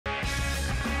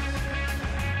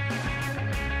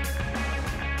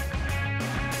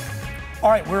All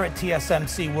right, we're at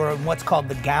TSMC. We're in what's called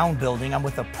the Gown Building. I'm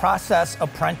with a process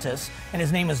apprentice, and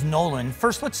his name is Nolan.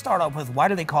 First, let's start off with why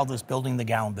do they call this building the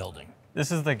Gown Building?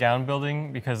 This is the gown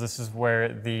building because this is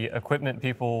where the equipment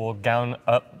people will gown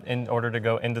up in order to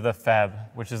go into the fab,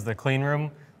 which is the clean room,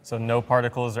 so no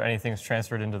particles or anything is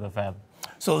transferred into the fab.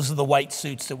 So those are the white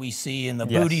suits that we see and the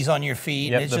Yes. booties on your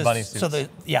feet. Yep, It's the just, bunny suits. So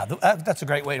that's a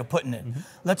great way of putting it.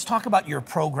 Let's talk about your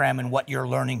program and what you're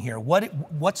learning here.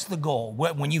 What's the goal?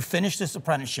 When you finish this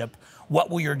apprenticeship,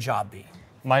 what will your job be?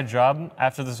 My job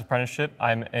after this apprenticeship,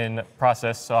 I'm in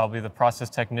process, so I'll be the process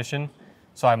technician.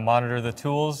 So I monitor the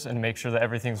tools and make sure that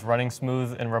everything's running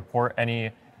smooth and report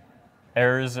any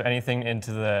errors or anything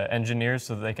into the engineers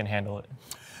so that they can handle it.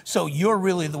 So you're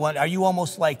really the one, are you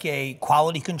almost like a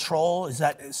quality control? Is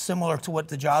that similar to what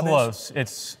the job is? Close.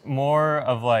 It's more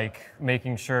of like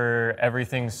making sure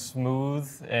everything's smooth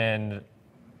and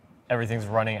everything's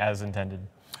running as intended.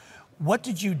 What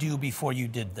did you do before you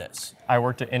did this? I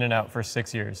worked at In-N-Out for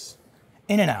 6 years.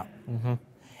 In-N-Out.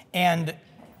 And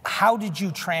how did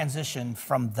you transition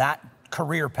from that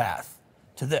career path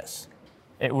to this?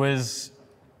 It was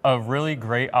a really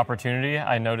great opportunity.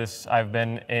 I noticed I've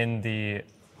been in the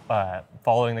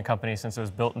following the company since it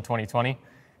was built in 2020.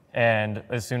 And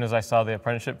as soon as I saw the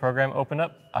apprenticeship program open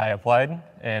up, I applied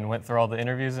and went through all the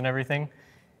interviews and everything.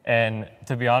 And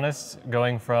to be honest,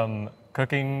 going from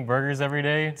cooking burgers every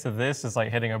day to this is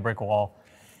like hitting a brick wall.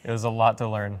 It was a lot to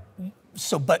learn.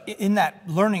 So, but in that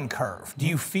learning curve, do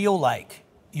you feel like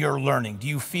you're learning? Do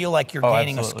you feel like you're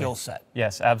gaining a skill set?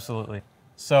 Yes, absolutely.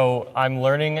 So I'm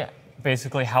learning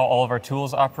basically how all of our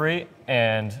tools operate.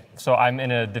 And so I'm in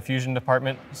a diffusion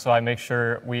department, so I make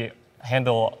sure we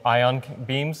handle ion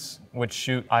beams, which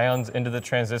shoot ions into the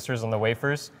transistors on the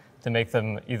wafers to make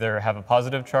them either have a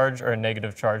positive charge or a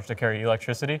negative charge to carry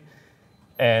electricity.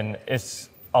 And it's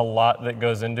a lot that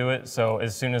goes into it. So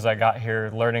as soon as I got here,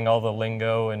 learning all the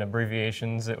lingo and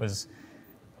abbreviations, it was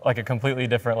like a completely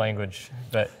different language.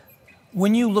 But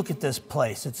when you look at this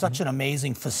place, it's such an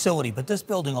amazing facility, but this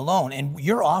building alone, and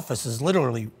your office is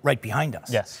literally right behind us.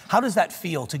 Yes. How does that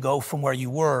feel to go from where you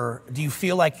were? Do you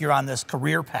feel like you're on this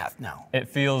career path now? it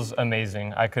feels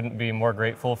amazing. I couldn't be more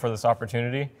grateful for this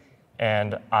opportunity.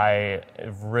 And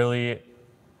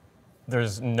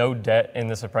there's no debt in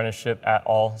this apprenticeship at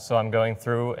all. So I'm going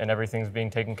through and everything's being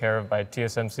taken care of by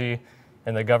TSMC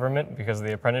and the government because of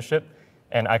the apprenticeship.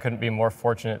 And I couldn't be more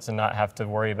fortunate to not have to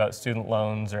worry about student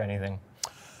loans or anything.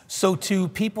 So to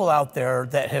people out there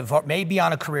that have maybe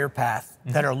on a career path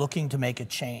that are looking to make a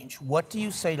change, what do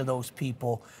you say to those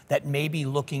people that may be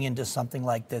looking into something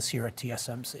like this here at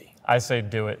TSMC? I say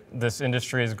do it. This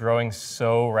industry is growing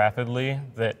so rapidly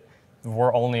that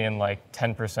we're only in like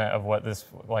 10% of what this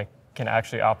can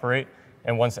actually operate.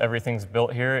 And once everything's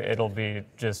built here, it'll be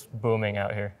just booming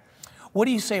out here. What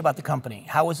do you say about the company?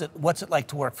 What's it like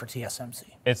to work for TSMC?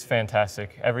 It's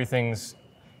fantastic. Everything's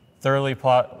thoroughly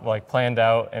planned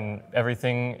out, and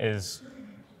everything is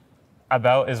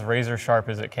about as razor sharp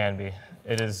as it can be.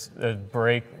 It is a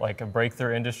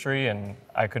breakthrough industry, and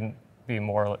I couldn't be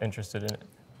more interested in it.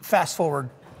 Fast forward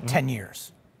 10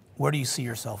 years. Where do you see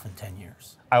yourself in 10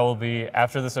 years? I will be,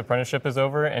 after this apprenticeship is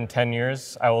over, in 10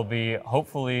 years, I will be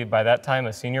hopefully by that time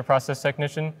a senior process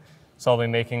technician. So I'll be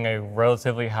making a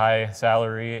relatively high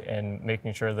salary and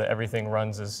making sure that everything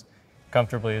runs as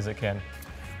comfortably as it can.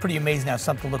 Pretty amazing. Now,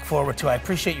 something to look forward to. I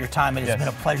appreciate your time. It has been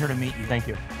a pleasure to meet you. Thank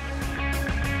you.